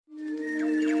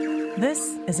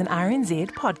This is an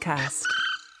RNZ podcast.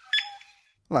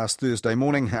 Last Thursday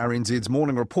morning, RNZ's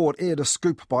Morning Report aired a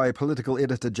scoop by political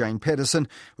editor Jane Patterson,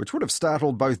 which would have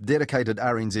startled both dedicated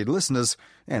RNZ listeners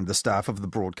and the staff of the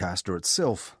broadcaster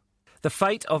itself. The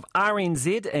fate of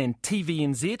RNZ and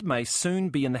TVNZ may soon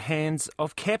be in the hands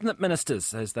of Cabinet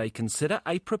Ministers as they consider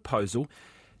a proposal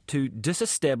to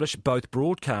disestablish both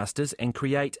broadcasters and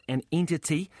create an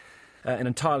entity, an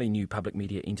entirely new public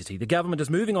media entity. The government is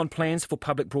moving on plans for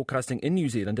public broadcasting in New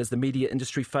Zealand as the media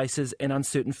industry faces an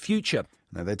uncertain future.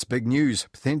 Now that's big news,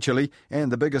 potentially,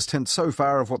 and the biggest hint so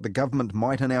far of what the government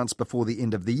might announce before the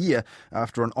end of the year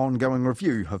after an ongoing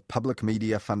review of public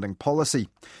media funding policy.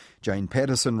 Jane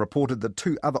Patterson reported that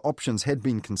two other options had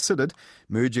been considered,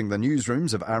 merging the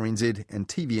newsrooms of RNZ and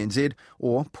TVNZ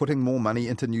or putting more money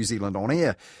into New Zealand On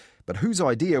Air. But whose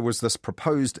idea was this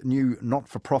proposed new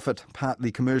not-for-profit,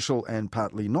 partly commercial and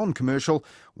partly non-commercial,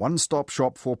 one-stop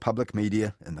shop for public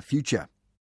media in the future?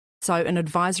 So an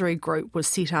advisory group was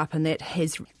set up, and that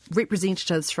has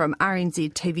representatives from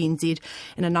RNZ, TVNZ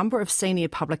and a number of senior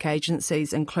public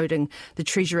agencies, including the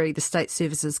Treasury, the State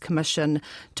Services Commission,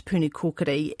 Te Puni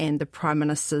Kōkiri and the Prime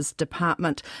Minister's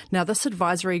Department. Now, this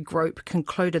advisory group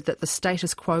concluded that the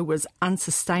status quo was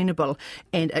unsustainable,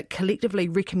 and it collectively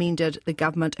recommended the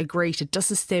government agree to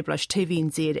disestablish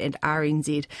TVNZ and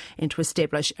RNZ and to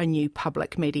establish a new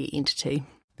public media entity.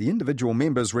 The individual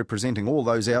members representing all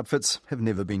those outfits have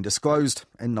never been disclosed,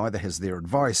 and neither has their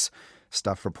advice.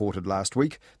 Stuff reported last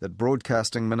week that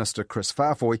Broadcasting Minister Chris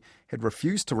Whāwhoi had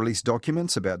refused to release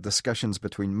documents about discussions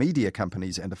between media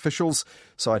companies and officials,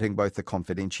 citing both the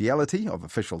confidentiality of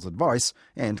officials' advice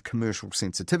and commercial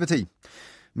sensitivity.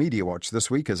 Mediawatch this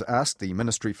week has asked the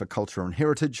Ministry for Culture and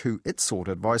Heritage who it sought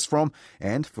advice from,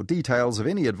 and for details of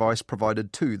any advice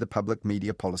provided to the Public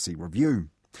Media Policy Review.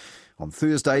 On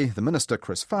Thursday, the Minister,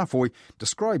 Chris Whāwhoi,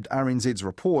 described RNZ's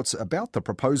reports about the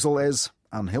proposal as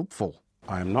unhelpful.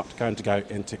 I am not going to go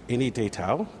into any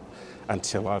detail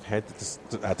until I've had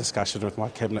a discussion with my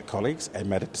Cabinet colleagues and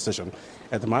made a decision.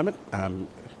 At the moment,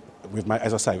 we've made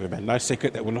no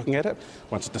secret that we're looking at it.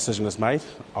 Once a decision is made,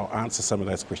 I'll answer some of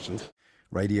those questions.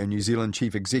 Radio New Zealand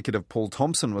Chief Executive Paul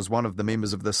Thompson was one of the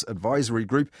members of this advisory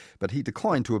group, but he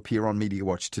declined to appear on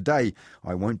Mediawatch today.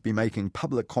 I won't be making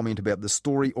public comment about the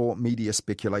story or media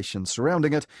speculation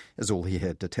surrounding it, is all he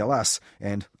had to tell us,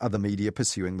 and other media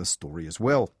pursuing the story as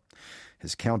well.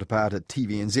 His counterpart at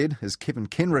TVNZ is Kevin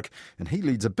Kenrick, and he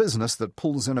leads a business that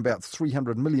pulls in about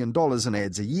 $300 million in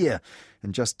ads a year.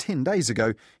 And just 10 days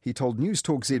ago, he told News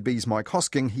Talk ZB's Mike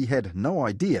Hosking he had no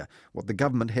idea what the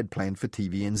government had planned for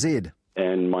TVNZ.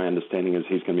 And my understanding is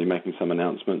he's going to be making some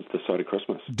announcements this side of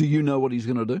Christmas. Do you know what he's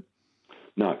going to do?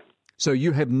 No. So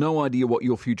you have no idea what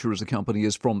your future as a company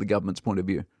is from the government's point of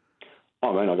view?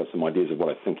 I mean, I've got some ideas of what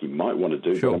I think he might want to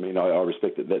do, Sure. But I mean, I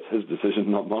respect that that's his decision,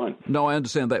 not mine. No, I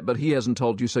understand that, but he hasn't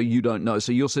told you, so you don't know.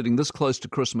 So you're sitting this close to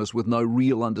Christmas with no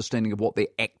real understanding of what they're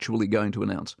actually going to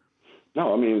announce?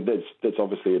 No, I mean, that's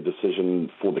obviously a decision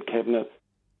for the Cabinet.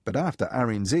 But after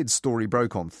RNZ's story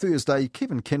broke on Thursday,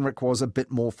 Kevin Kenrick was a bit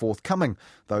more forthcoming,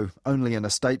 though only in a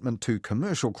statement to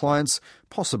commercial clients,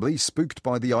 possibly spooked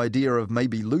by the idea of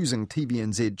maybe losing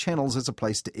TVNZ channels as a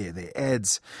place to air their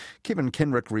ads. Kevin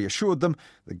Kenrick reassured them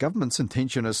the government's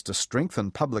intention is to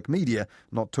strengthen public media,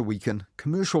 not to weaken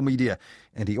commercial media.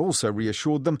 And he also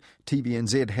reassured them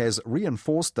TVNZ has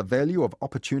reinforced the value of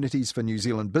opportunities for New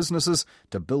Zealand businesses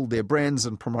to build their brands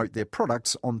and promote their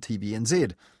products on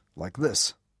TVNZ, like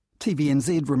this.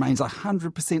 TVNZ remains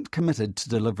 100% committed to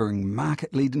delivering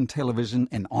market-leading television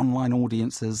and online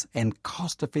audiences and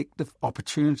cost-effective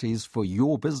opportunities for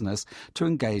your business to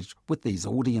engage with these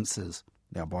audiences.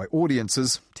 Now, by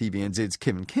audiences, TVNZ's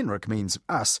Kevin Kenrick means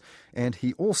us, and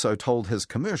he also told his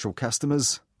commercial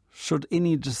customers, should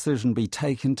any decision be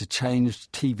taken to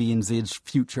change TVNZ's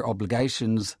future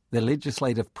obligations, the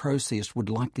legislative process would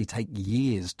likely take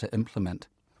years to implement.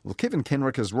 Well, Kevin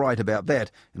Kenrick is right about that,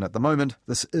 and at the moment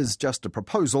this is just a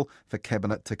proposal for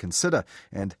Cabinet to consider,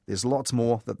 and there's lots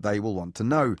more that they will want to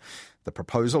know. The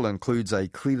proposal includes a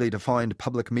clearly defined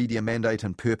public media mandate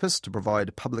and purpose to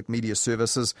provide public media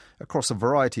services across a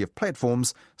variety of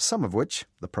platforms, some of which,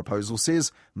 the proposal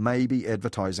says, may be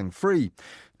advertising free.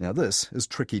 Now this is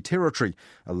tricky territory.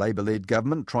 A Labour-led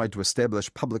government tried to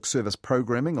establish public service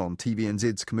programming on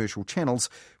TVNZ's commercial channels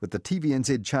with the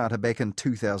TVNZ Charter back in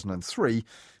 2003,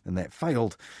 and that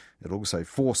failed. It also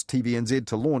forced TVNZ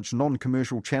to launch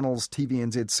non-commercial channels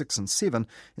TVNZ 6 and 7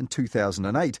 in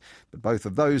 2008, but both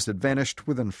of those had vanished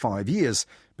within 5 years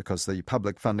because the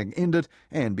public funding ended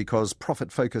and because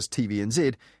profit-focused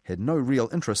TVNZ had no real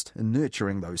interest in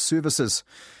nurturing those services.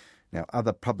 Now,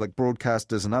 other public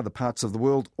broadcasters in other parts of the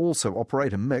world also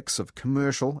operate a mix of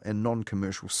commercial and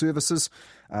non-commercial services,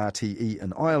 RTE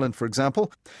in Ireland, for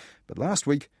example. But last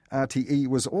week, RTE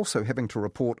was also having to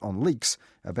report on leaks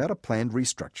about a planned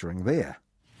restructuring there.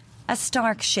 A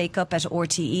stark shake-up at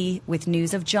RTE with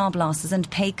news of job losses and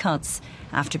pay cuts.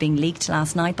 After being leaked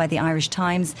last night by the Irish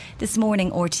Times, this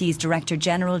morning RTE's Director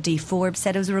General Dee Forbes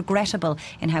said it was regrettable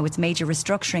in how its major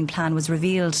restructuring plan was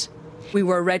revealed. We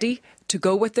were ready to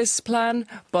go with this plan,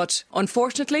 but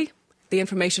unfortunately, the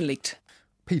information leaked.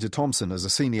 Peter Thompson is a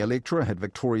senior lecturer at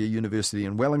Victoria University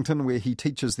in Wellington, where he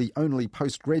teaches the only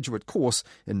postgraduate course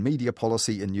in media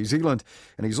policy in New Zealand.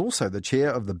 And he's also the chair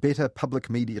of the Better Public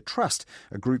Media Trust,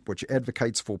 a group which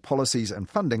advocates for policies and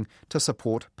funding to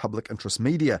support public interest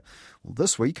media. Well,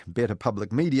 this week, Better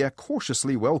Public Media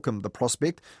cautiously welcomed the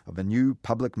prospect of a new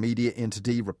public media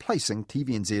entity replacing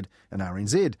TVNZ and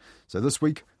RNZ. So this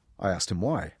week, I asked him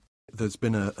why. There's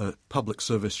been a public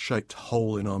service-shaped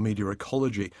hole in our media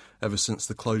ecology ever since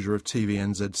the closure of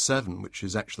TVNZ which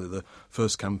is actually the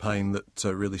first campaign that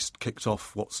really kicked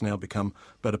off what's now become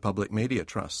Better Public Media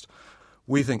Trust.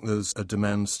 We think there's a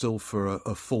demand still for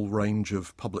a full range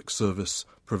of public service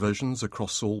provisions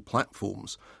across all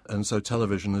platforms, and so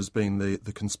television has been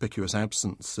the conspicuous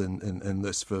absence in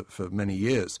this for many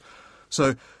years.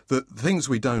 So the things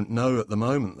we don't know at the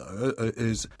moment, though,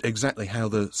 is exactly how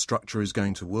the structure is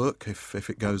going to work if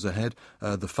it goes ahead,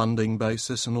 the funding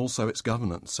basis, and also its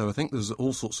governance. So I think there's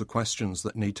all sorts of questions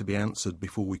that need to be answered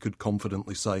before we could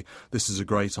confidently say this is a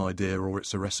great idea or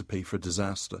it's a recipe for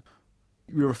disaster.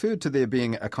 You referred to there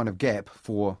being a kind of gap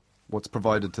for what's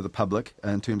provided to the public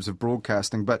in terms of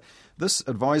broadcasting, but this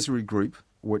advisory group,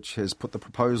 which has put the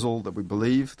proposal that we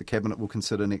believe the Cabinet will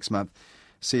consider next month,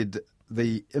 said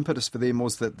the impetus for them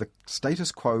was that the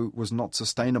status quo was not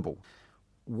sustainable.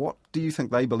 What do you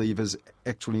think they believe is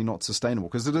actually not sustainable?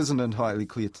 Because it isn't entirely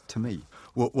clear to me.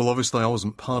 Well, obviously I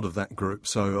wasn't part of that group,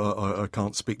 so I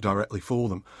can't speak directly for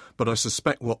them. But I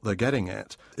suspect what they're getting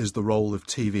at is the role of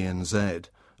TVNZ.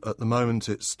 At the moment,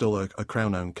 it's still a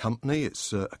Crown-owned company.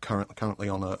 It's currently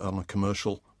on a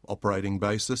commercial operating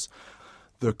basis.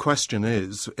 The question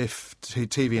is, if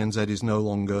TVNZ is no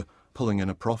longer pulling in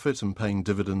a profit and paying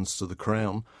dividends to the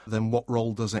Crown, then what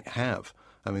role does it have?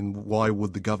 I mean, why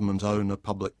would the government own a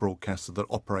public broadcaster that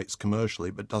operates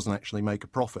commercially but doesn't actually make a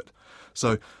profit?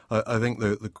 So I think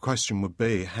the question would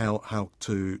be how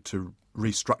to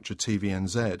restructure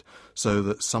TVNZ so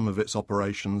that some of its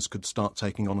operations could start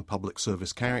taking on a public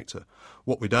service character.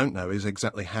 What we don't know is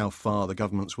exactly how far the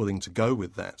government's willing to go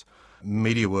with that.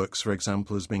 Mediaworks, for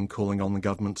example, has been calling on the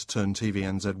government to turn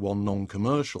TVNZ1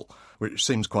 non-commercial, which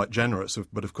seems quite generous,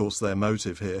 but of course their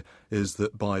motive here is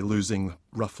that by losing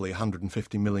roughly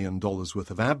 $150 million worth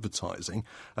of advertising,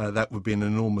 that would be an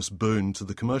enormous boon to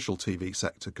the commercial TV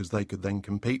sector because they could then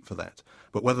compete for that.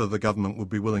 But whether the government would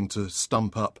be willing to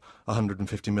stump up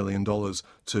 $150 million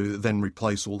to then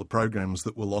replace all the programmes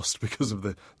that were lost because of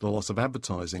the loss of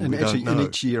advertising, and we don't know. In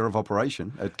each year of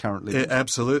operation, it currently...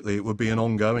 Absolutely, it would be an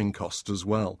ongoing cost as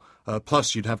well.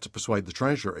 Plus, you'd have to persuade the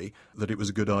Treasury that it was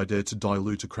a good idea to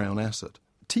dilute a Crown asset.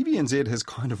 TVNZ has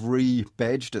kind of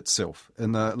rebadged itself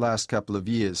in the last couple of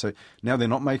years. So now they're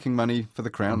not making money for the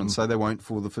Crown, and so they won't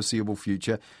for the foreseeable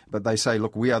future. But they say,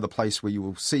 look, we are the place where you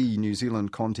will see New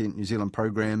Zealand content, New Zealand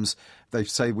programs. They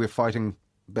say we're fighting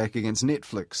back against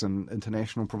Netflix, and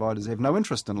international providers have no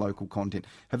interest in local content.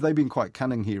 Have they been quite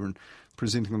cunning here in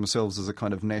presenting themselves as a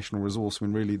kind of national resource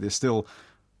when really they're still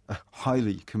a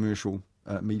highly commercial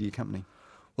media company?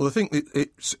 Well, I think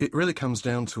it really comes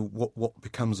down to what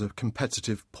becomes a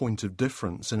competitive point of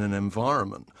difference in an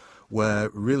environment where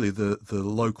really the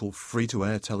local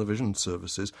free-to-air television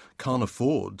services can't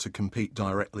afford to compete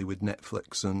directly with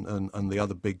Netflix and the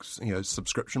other big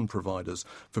subscription providers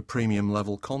for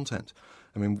premium-level content.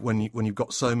 I mean, when you've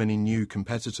got so many new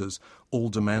competitors all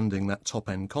demanding that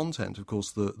top-end content, of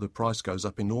course, the price goes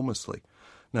up enormously.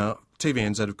 Now,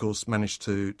 TVNZ, of course, managed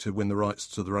to win the rights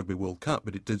to the Rugby World Cup,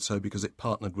 but it did so because it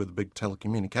partnered with a big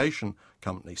telecommunication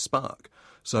company, Spark.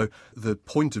 So the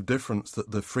point of difference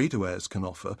that the free-to-airs can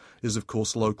offer is, of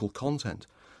course, local content.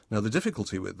 Now, the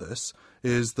difficulty with this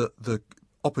is that the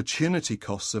opportunity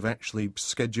costs of actually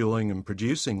scheduling and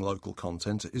producing local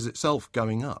content is itself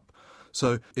going up.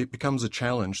 So it becomes a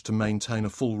challenge to maintain a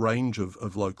full range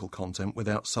of local content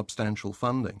without substantial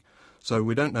funding. So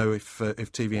we don't know if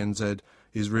TVNZ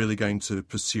is really going to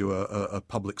pursue a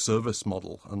public service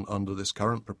model under this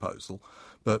current proposal,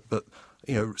 but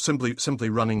simply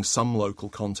running some local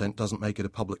content doesn't make it a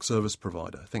public service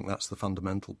provider. I think that's the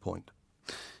fundamental point.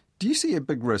 Do you see a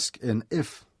big risk in,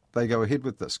 if they go ahead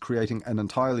with this, creating an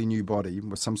entirely new body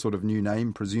with some sort of new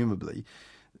name, presumably,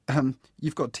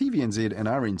 you've got TVNZ and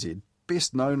RNZ,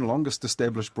 best known, longest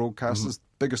established broadcasters,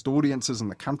 biggest audiences in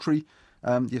the country.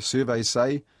 Your surveys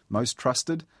say most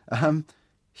trusted.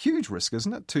 Huge risk,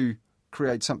 isn't it, to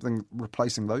create something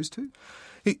replacing those two?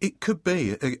 It could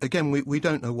be. Again, we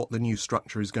don't know what the new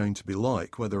structure is going to be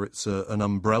like, whether it's an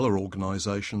umbrella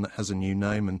organisation that has a new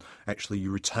name and actually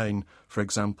you retain, for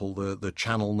example, the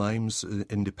channel names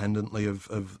independently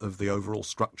of the overall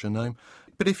structure name.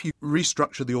 But if you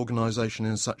restructure the organisation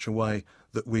in such a way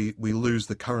that we lose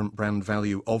the current brand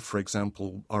value of, for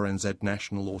example, RNZ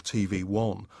National or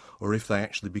TV1, or if they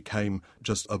actually became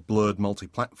just a blurred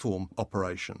multi-platform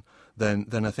operation,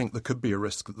 then I think there could be a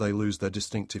risk that they lose their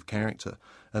distinctive character.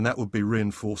 And that would be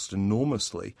reinforced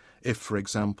enormously if, for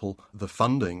example, the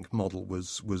funding model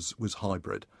was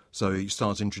hybrid. So you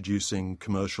start introducing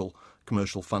commercial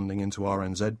funding into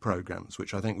RNZ programs,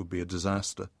 which I think would be a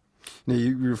disaster. Now,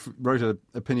 you wrote an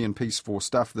opinion piece for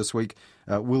Stuff this week.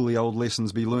 Will the old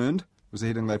lessons be learned? Was the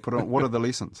heading they put on. What are the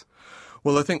lessons?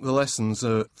 Well, I think the lessons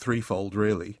are threefold,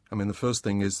 really. I mean, the first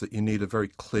thing is that you need a very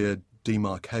clear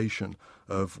demarcation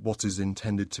of what is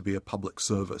intended to be a public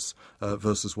service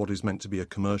versus what is meant to be a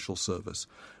commercial service.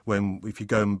 If you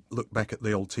go and look back at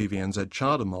the old TVNZ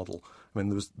charter model, I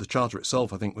mean, the charter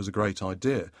itself, I think, was a great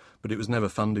idea, but it was never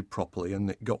funded properly, and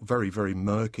it got very, very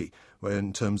murky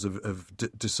in terms of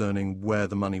discerning where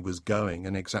the money was going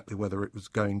and exactly whether it was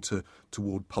going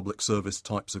toward public service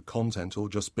types of content or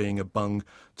just being a bung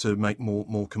to make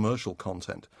more commercial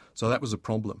content. So that was a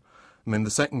problem. I mean,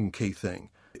 the second key thing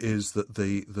is that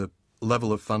the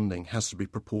level of funding has to be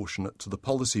proportionate to the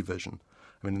policy vision.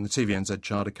 I mean, in the TVNZ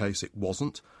charter case, it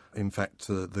wasn't. In fact,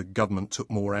 the government took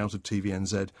more out of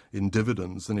TVNZ in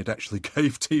dividends than it actually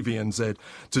gave TVNZ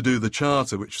to do the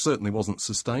charter, which certainly wasn't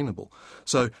sustainable.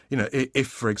 So, if,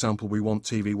 for example, we want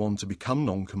TV1 to become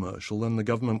non-commercial, then the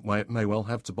government may well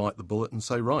have to bite the bullet and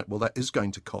say, right, well, that is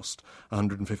going to cost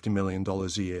 $150 million a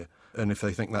year. And if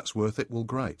they think that's worth it, well,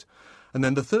 great. And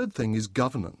then the third thing is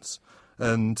governance.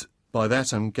 And by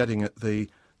that, I'm getting at the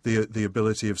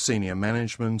ability of senior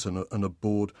management and a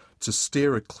board to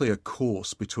steer a clear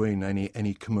course between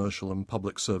any commercial and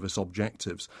public service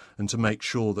objectives, and to make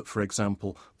sure that, for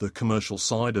example, the commercial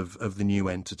side of the new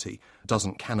entity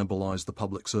doesn't cannibalise the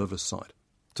public service side.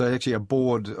 So actually a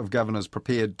board of governors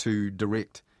prepared to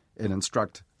direct and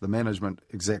instruct the management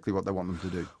exactly what they want them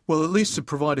to do. Well, at least to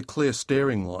provide a clear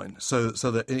steering line, so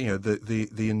that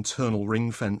the internal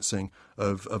ring fencing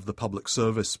of the public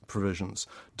service provisions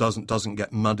doesn't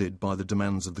get muddied by the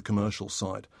demands of the commercial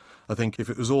side. I think if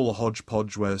it was all a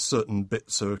hodgepodge where certain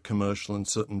bits are commercial and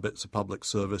certain bits are public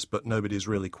service, but nobody's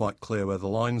really quite clear where the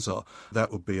lines are,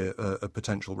 that would be a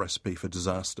potential recipe for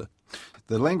disaster.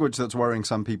 The language that's worrying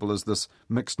some people is this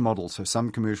mixed model, so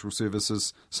some commercial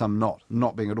services, some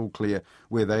not being at all clear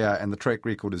where they are, and the track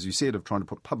record, as you said, of trying to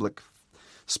put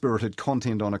public-spirited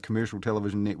content on a commercial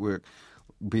television network,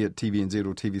 be it TVNZ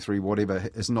or TV3, whatever,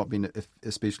 has not been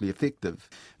especially effective.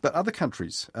 But other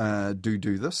countries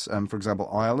do this. For example,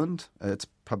 Ireland, its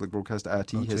public broadcaster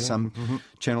RT has some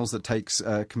channels that takes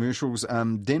commercials.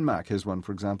 Denmark has one,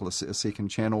 for example, a second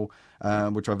channel,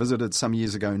 which I visited some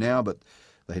years ago now, but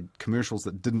they had commercials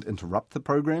that didn't interrupt the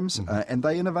programs, and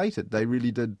they innovated. They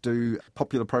really did do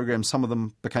popular programs. Some of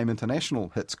them became international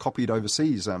hits, copied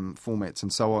overseas formats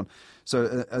and so on.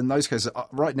 So in those cases,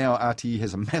 right now RTE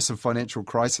has a massive financial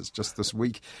crisis just this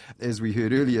week, as we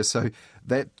heard earlier, so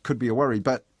that could be a worry.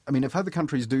 But, I mean, if other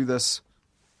countries do this,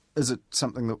 is it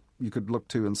something that you could look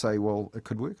to and say, well, it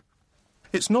could work?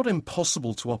 It's not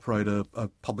impossible to operate a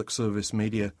public service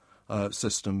media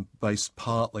system based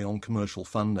partly on commercial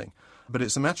funding, but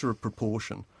it's a matter of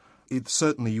proportion.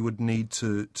 Certainly you would need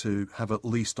to have at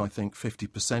least, I think,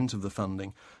 50% of the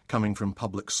funding coming from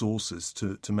public sources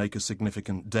to make a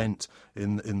significant dent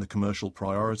in the commercial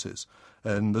priorities.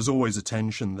 And there's always a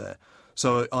tension there.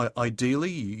 So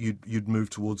ideally, you'd move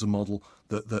towards a model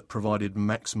that provided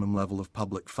maximum level of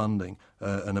public funding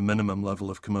and a minimum level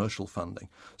of commercial funding.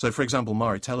 So, for example,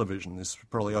 Māori television is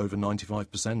probably over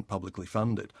 95% publicly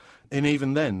funded. And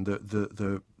even then,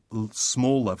 the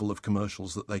small level of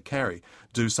commercials that they carry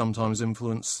do sometimes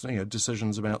influence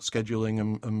decisions about scheduling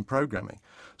and programming.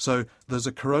 So there's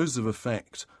a corrosive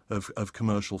effect of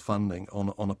commercial funding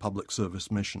on a public service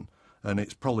mission, and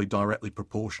it's probably directly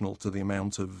proportional to the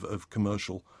amount of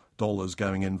commercial dollars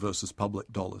going in versus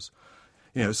public dollars.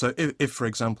 So if for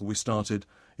example, we started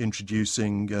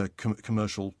introducing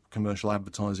commercial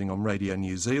advertising on Radio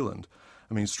New Zealand,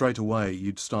 I mean, straight away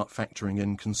you'd start factoring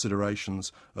in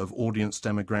considerations of audience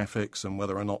demographics and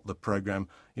whether or not the programme,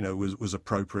 was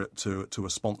appropriate to a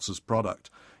sponsor's product.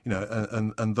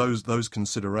 And those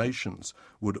considerations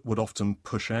would often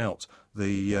push out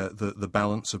the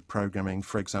balance of programming,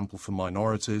 for example, for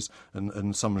minorities,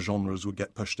 and some genres would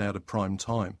get pushed out of prime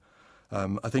time.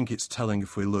 I think it's telling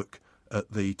if we look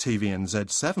at the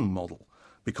TVNZ 7 model.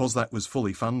 Because that was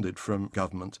fully funded from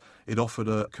government, it offered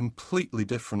a completely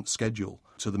different schedule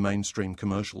to the mainstream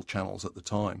commercial channels at the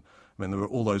time. I mean, there were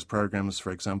all those programmes,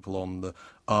 for example, on the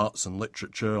arts and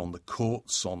literature, on the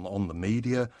courts, on the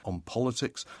media, on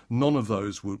politics. None of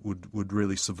those would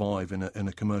really survive in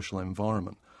a commercial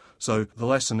environment. So the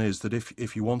lesson is that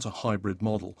if you want a hybrid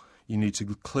model, you need to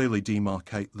clearly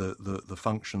demarcate the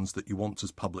functions that you want as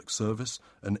public service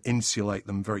and insulate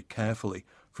them very carefully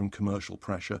from commercial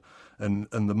pressure. And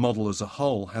the model as a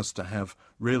whole has to have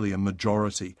really a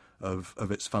majority of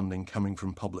its funding coming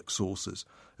from public sources.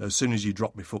 As soon as you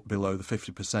drop below the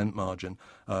 50% margin,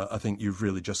 I think you've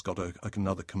really just got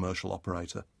another commercial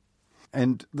operator.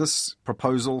 And this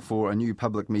proposal for a new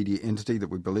public media entity that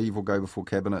we believe will go before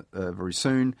Cabinet very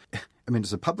soon, I mean,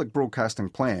 it's a public broadcasting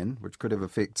plan which could have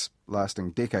effects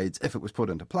lasting decades if it was put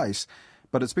into place,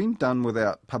 but it's been done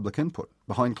without public input.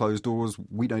 Behind closed doors,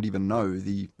 we don't even know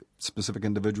the specific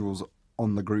individuals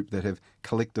on the group that have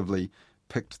collectively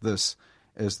picked this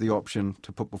as the option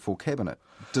to put before Cabinet.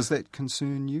 Does that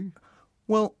concern you?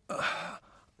 Well,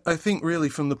 I think really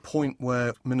from the point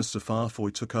where Minister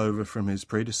Farfoy took over from his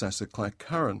predecessor, Claire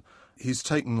Curran, he's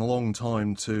taken a long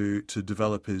time to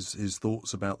develop his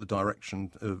thoughts about the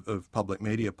direction of public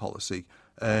media policy.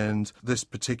 And this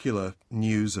particular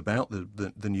news about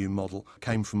the new model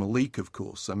came from a leak, of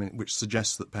course, which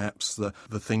suggests that perhaps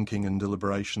the thinking and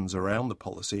deliberations around the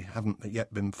policy haven't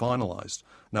yet been finalised.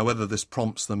 Now, whether this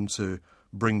prompts them to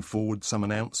bring forward some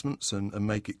announcements and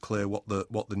make it clear what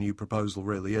the new proposal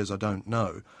really is, I don't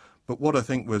know. But what I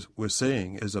think we're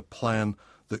seeing is a plan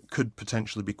that could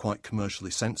potentially be quite commercially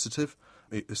sensitive.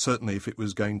 Certainly if it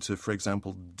was going to, for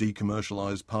example,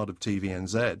 decommercialise part of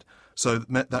TVNZ. So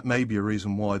that may be a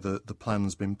reason why the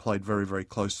plan's been played very, very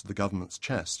close to the government's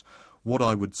chest. What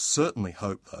I would certainly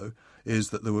hope, though, is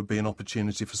that there would be an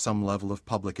opportunity for some level of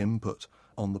public input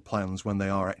on the plans when they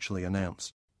are actually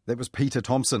announced. That was Peter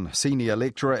Thompson, Senior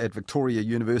Lecturer at Victoria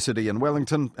University in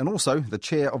Wellington, and also the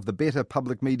Chair of the Better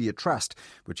Public Media Trust,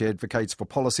 which advocates for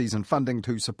policies and funding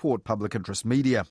to support public interest media.